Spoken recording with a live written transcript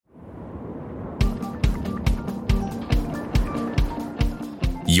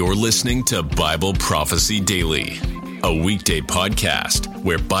You're listening to Bible Prophecy Daily, a weekday podcast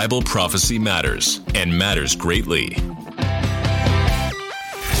where Bible prophecy matters and matters greatly.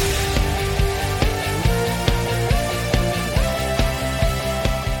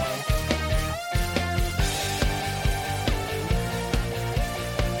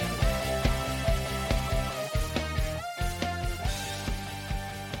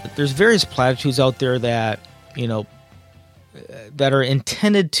 There's various platitudes out there that, that are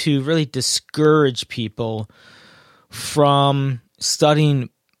intended to really discourage people from studying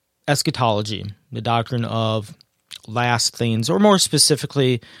eschatology, the doctrine of last things, or more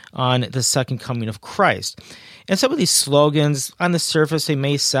specifically on the second coming of Christ. And some of these slogans, on the surface, they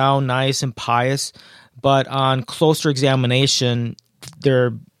may sound nice and pious, but on closer examination,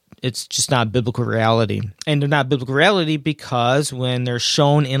 it's just not biblical reality. And they're not biblical reality because when they're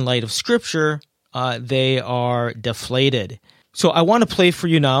shown in light of Scripture, they are deflated. So I want to play for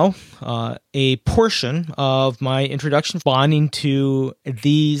you now a portion of my introduction responding to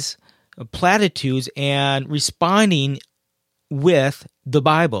these platitudes and responding with the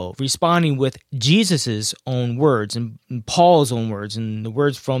Bible, responding with Jesus' own words and Paul's own words and the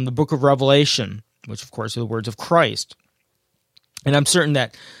words from the book of Revelation, which of course are the words of Christ. And I'm certain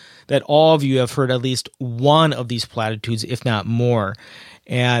that all of you have heard at least one of these platitudes, if not more.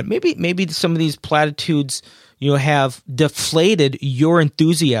 And maybe some of these platitudes, have deflated your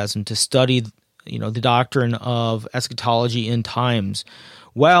enthusiasm to study, the doctrine of eschatology in times.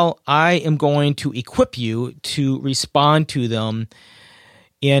 Well, I am going to equip you to respond to them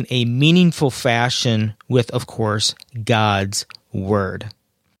in a meaningful fashion with, of course, God's Word.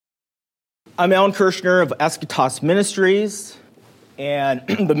 I'm Alan Kurschner of Eschatos Ministries, and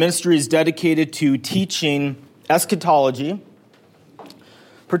the ministry is dedicated to teaching eschatology,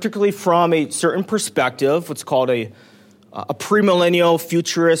 particularly from a certain perspective, what's called a premillennial,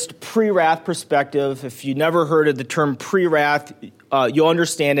 futurist, pre-wrath perspective. If you never heard of the term pre-wrath, you'll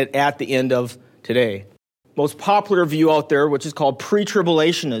understand it at the end of today. Most popular view out there, which is called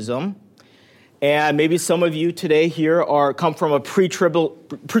pre-tribulationism, and maybe some of you today here come from a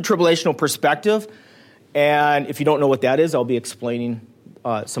pre-tribulational perspective, and if you don't know what that is, I'll be explaining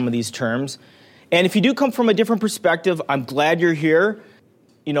some of these terms. And if you do come from a different perspective, I'm glad you're here.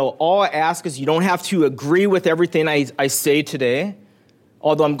 All I ask is you don't have to agree with everything I say today,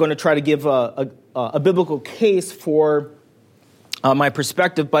 although I'm going to try to give a biblical case for my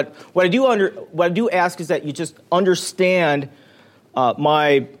perspective. But what I do ask is that you just understand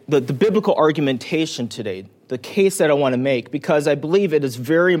the biblical argumentation today, the case that I want to make, because I believe it is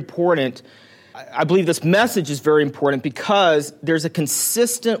very important. I believe this message is very important because there's a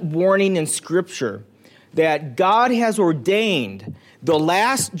consistent warning in Scripture that God has ordained the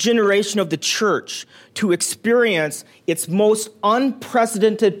last generation of the church to experience its most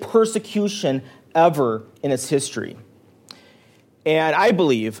unprecedented persecution ever in its history. And I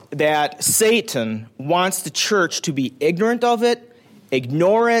believe that Satan wants the church to be ignorant of it,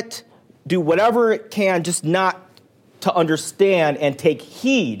 ignore it, do whatever it can just not to understand and take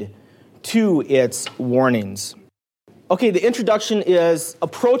heed to its warnings. Okay, the introduction is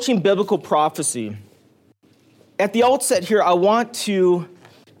approaching biblical prophecy. At the outset here, I want to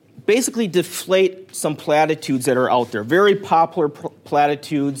basically deflate some platitudes that are out there. Very popular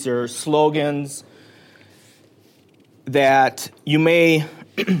platitudes or slogans that you may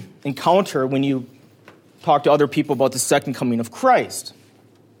encounter when you talk to other people about the second coming of Christ.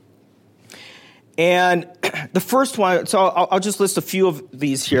 And the first one, so I'll just list a few of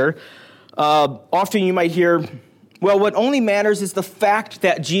these here. Often you might hear, well, what only matters is the fact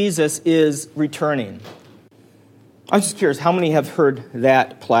that Jesus is returning. I'm just curious, how many have heard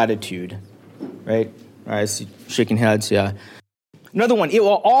that platitude, right? All right, I see shaking heads, yeah. Another one, it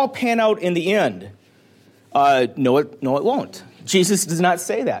will all pan out in the end. No, it won't. Jesus does not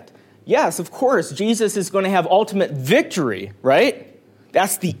say that. Yes, of course, Jesus is going to have ultimate victory, right?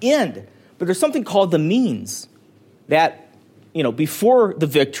 That's the end. But there's something called the means that, before the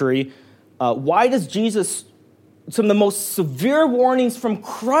victory, why does Jesus, some of the most severe warnings from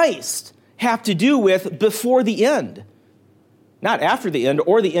Christ have to do with before the end. Not after the end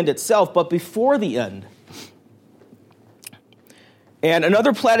or the end itself, but before the end. And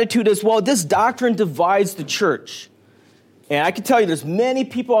another platitude is, well, this doctrine divides the church. And I can tell you there's many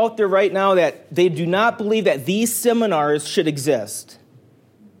people out there right now that they do not believe that these seminars should exist.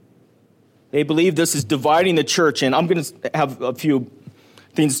 They believe this is dividing the church, and I'm going to have a few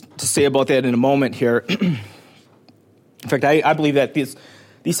things to say about that in a moment here. In fact, I believe that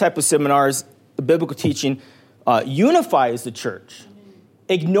these type of seminars, the biblical teaching, unifies the church.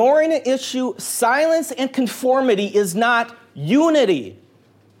 Ignoring an issue, silence and conformity is not unity.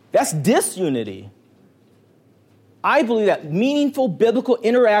 That's disunity. I believe that meaningful biblical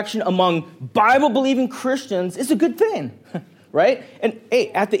interaction among Bible-believing Christians is a good thing, right? And hey,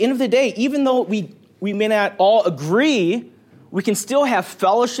 at the end of the day, even though we may not all agree, we can still have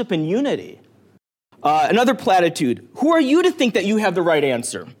fellowship and unity. Another platitude: who are you to think that you have the right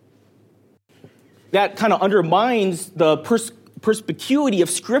answer? That kind of undermines the perspicuity of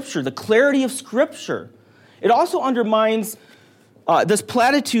Scripture, the clarity of Scripture. It also undermines, this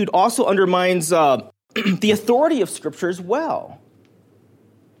platitude also undermines the authority of Scripture as well.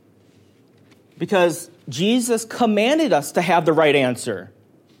 Because Jesus commanded us to have the right answer,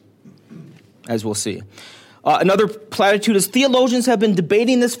 as we'll see. Another platitude is theologians have been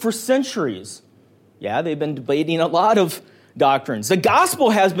debating this for centuries. Yeah, they've been debating a lot of doctrines. The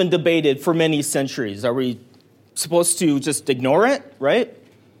gospel has been debated for many centuries. Are we supposed to just ignore it, right?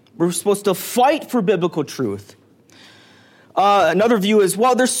 We're supposed to fight for biblical truth. Another view is,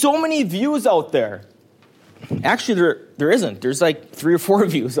 well, there's so many views out there. Actually, there isn't. There's like 3 or 4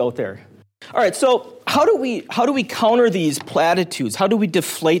 views out there. All right, so how do we counter these platitudes? How do we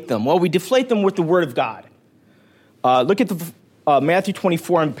deflate them? Well, we deflate them with the Word of God. Look at the Matthew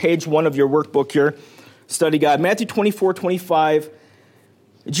 24 on page 1 of your workbook here. Study God. Matthew 24:25.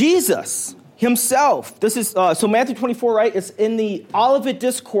 Jesus himself. This is so Matthew 24, right? It's in the Olivet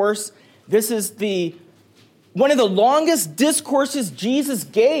Discourse. This is one of the longest discourses Jesus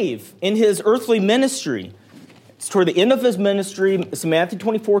gave in his earthly ministry. It's toward the end of his ministry. It's Matthew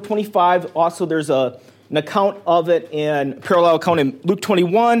 24:25. Also, there's an account of it in parallel account in Luke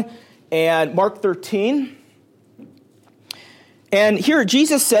 21 and Mark 13. And here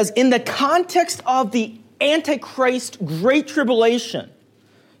Jesus says, in the context of the Antichrist Great Tribulation,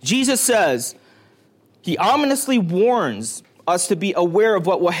 Jesus says, he ominously warns us to be aware of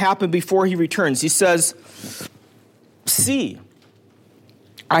what will happen before he returns. He says, see,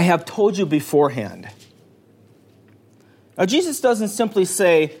 I have told you beforehand. Now, Jesus doesn't simply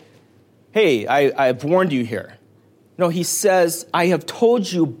say, hey, I've warned you here. No, he says, I have told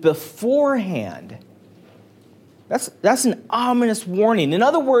you beforehand. That's an ominous warning. In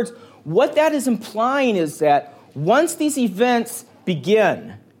other words, what that is implying is that once these events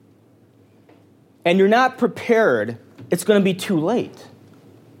begin and you're not prepared, it's going to be too late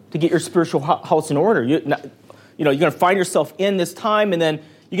to get your spiritual house in order. You're going to find yourself in this time, and then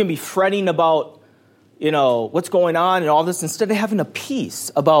you're going to be fretting about, what's going on and all this, instead of having a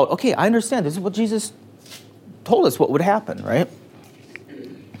peace about, okay, I understand. This is what Jesus told us what would happen, right?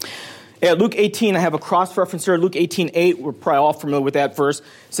 At Luke 18, I have a cross-reference here. Luke 18:8, we're probably all familiar with that verse. It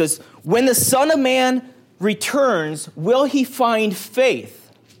says, when the Son of Man returns, will he find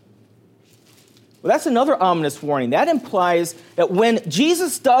faith? Well, that's another ominous warning. That implies that when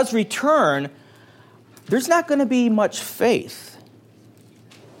Jesus does return, there's not going to be much faith.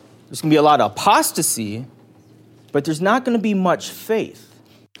 There's going to be a lot of apostasy, but there's not going to be much faith.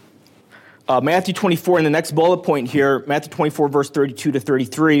 Matthew 24, in the next bullet point here, Matthew 24, verse 32 to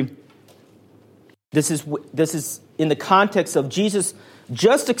 33, This is in the context of Jesus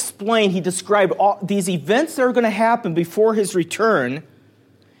just explained, he described all these events that are going to happen before his return.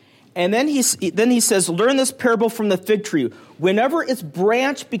 And then he says, learn this parable from the fig tree. Whenever its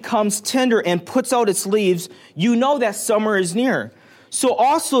branch becomes tender and puts out its leaves, you know that summer is near. So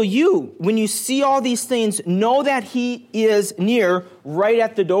also you, when you see all these things, know that he is near, right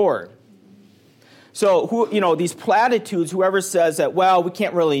at the door. So, these platitudes, whoever says that, well, we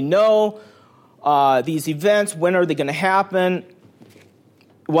can't really know these events, when are they going to happen,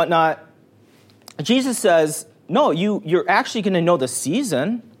 whatnot. Jesus says, no, you're actually going to know the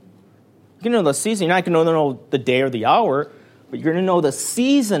season. You're going to know the season. You're not going to know the day or the hour, but you're going to know the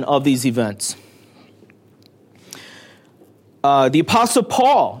season of these events. The Apostle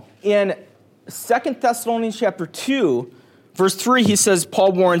Paul, in 2 Thessalonians chapter 2, verse 3, he says,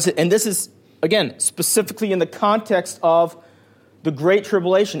 Paul warns, and this is, again, specifically in the context of the Great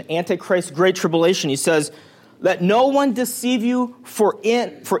Tribulation, Antichrist's Great Tribulation. He says, let no one deceive you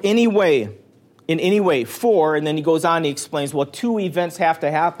in any way, and then he goes on and he explains, well, 2 events have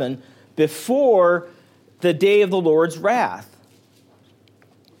to happen before the day of the Lord's wrath.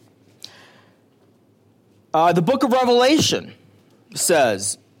 The book of Revelation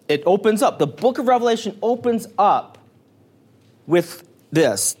says, the book of Revelation opens up with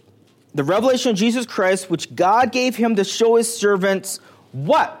this. The revelation of Jesus Christ, which God gave him to show his servants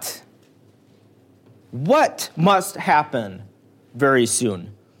what? What must happen very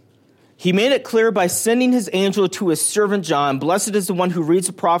soon? He made it clear by sending his angel to his servant John. Blessed is the one who reads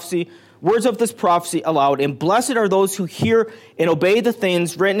the prophecy, words of this prophecy aloud, and blessed are those who hear and obey the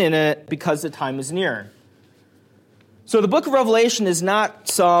things written in it, because the time is near. So the book of Revelation is not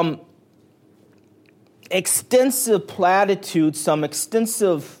some extensive platitude, some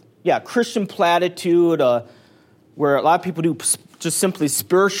extensive, Christian platitude where a lot of people do just simply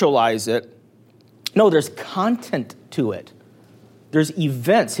spiritualize it. No, there's content to it. There's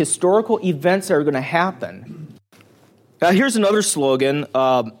events, historical events that are going to happen. Now, here's another slogan.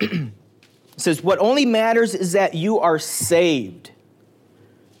 It says, what only matters is that you are saved.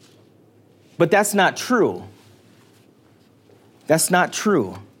 But that's not true. That's not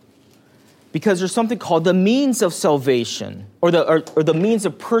true. Because there's something called the means of salvation, or the means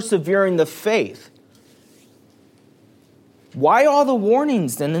of persevering the faith. Why all the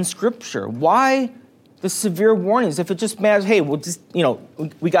warnings then in Scripture? Why the severe warnings? If it just matters, hey, we'll just,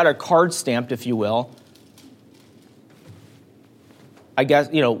 we got our card stamped, if you will. I guess,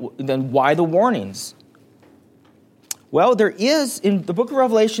 then why the warnings? Well, there is, in the book of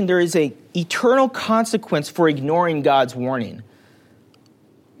Revelation, there is an eternal consequence for ignoring God's warning.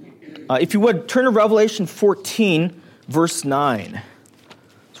 If you would, turn to Revelation 14, verse 9.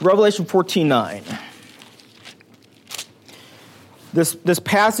 So Revelation 14, 9. This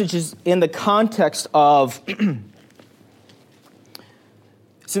passage is in the context of,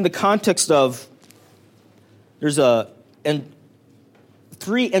 there's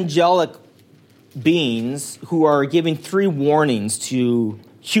three angelic beings who are giving three warnings to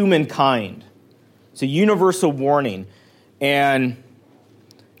humankind. It's a universal warning. And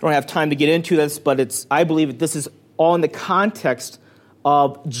I don't have time to get into this, but I believe that this is all in the context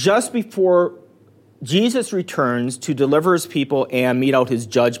of just before Jesus returns to deliver his people and mete out his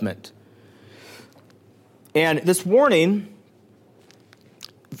judgment. And this warning,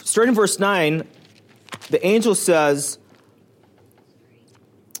 starting in verse 9, the angel says,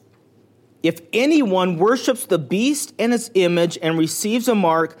 if anyone worships the beast and its image and receives a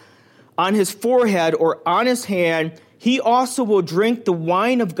mark on his forehead or on his hand, he also will drink the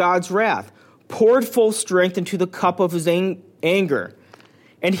wine of God's wrath, poured full strength into the cup of his anger.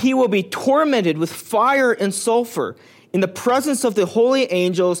 And he will be tormented with fire and sulfur in the presence of the holy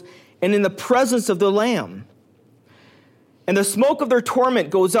angels and in the presence of the Lamb. And the smoke of their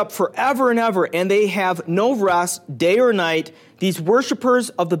torment goes up forever and ever, and they have no rest day or night, these worshipers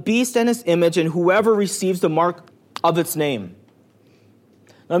of the beast and his image, and whoever receives the mark of its name.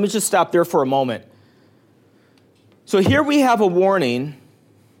 Now, let me just stop there for a moment. So here we have a warning.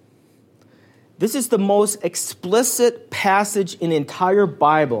 This is the most explicit passage in the entire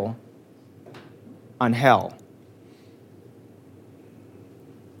Bible on hell.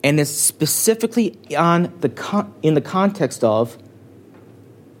 And it's specifically in the context of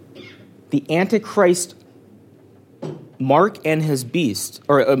the Antichrist mark and his beast,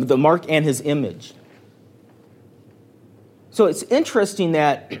 or the mark and his image. So it's interesting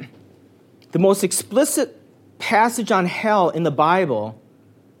that the most explicit passage on hell in the Bible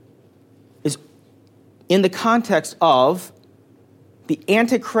is in the context of the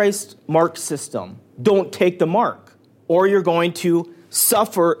Antichrist mark system. Don't take the mark, or you're going to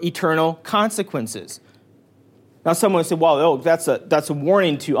suffer eternal consequences. Now, someone would say, well, that's a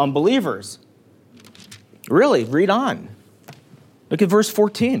warning to unbelievers. Really? Read on. Look at verse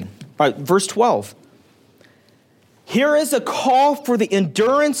 12. Here is a call for the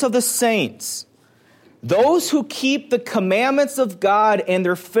endurance of the saints, those who keep the commandments of God and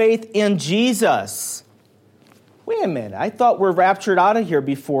their faith in Jesus. Wait a minute. I thought we're raptured out of here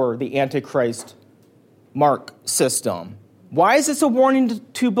before the Antichrist mark system. Why is this a warning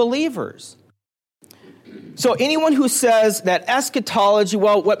to believers? So anyone who says that eschatology,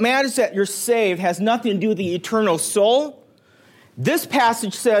 what matters that you're saved has nothing to do with the eternal soul, this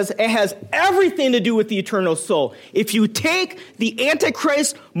passage says it has everything to do with the eternal soul. If you take the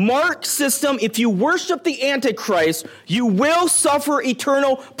Antichrist mark system, if you worship the Antichrist, you will suffer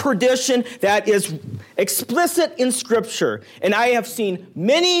eternal perdition. That is explicit in Scripture. And I have seen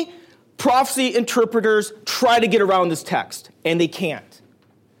many prophecy interpreters try to get around this text, and they can't.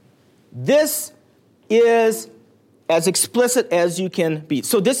 This is as explicit as you can be.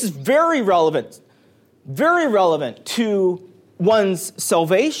 So this is very relevant to one's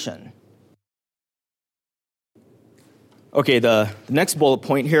salvation. Okay, the next bullet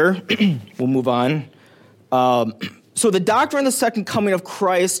point here, we'll move on. So the doctrine of the second coming of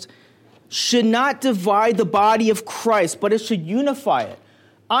Christ should not divide the body of Christ, but it should unify it.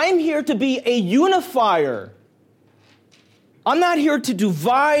 I'm here to be a unifier. I'm not here to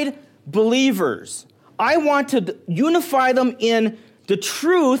divide believers. I want to unify them in the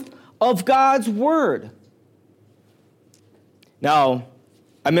truth of God's word. Now,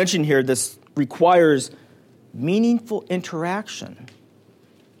 I mentioned here this requires meaningful interaction.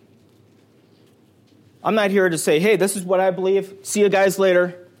 I'm not here to say, hey, this is what I believe. See you guys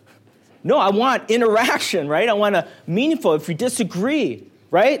later. No, I want interaction, right? I want a meaningful. If we disagree,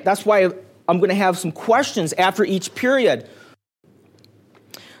 right? That's why I'm going to have some questions after each period.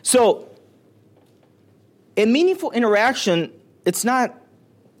 So, in meaningful interaction, it's not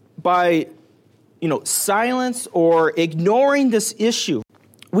by, silence or ignoring this issue.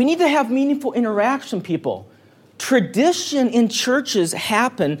 We need to have meaningful interaction, people. Tradition in churches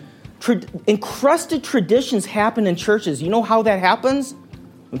happen. Encrusted traditions happen in churches. You know how that happens?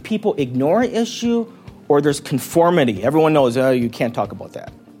 When people ignore an issue or there's conformity. Everyone knows, you can't talk about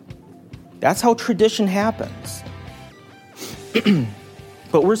that. That's how tradition happens.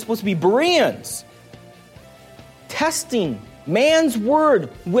 But we're supposed to be Bereans, testing man's word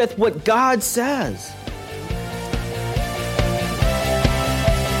with what God says.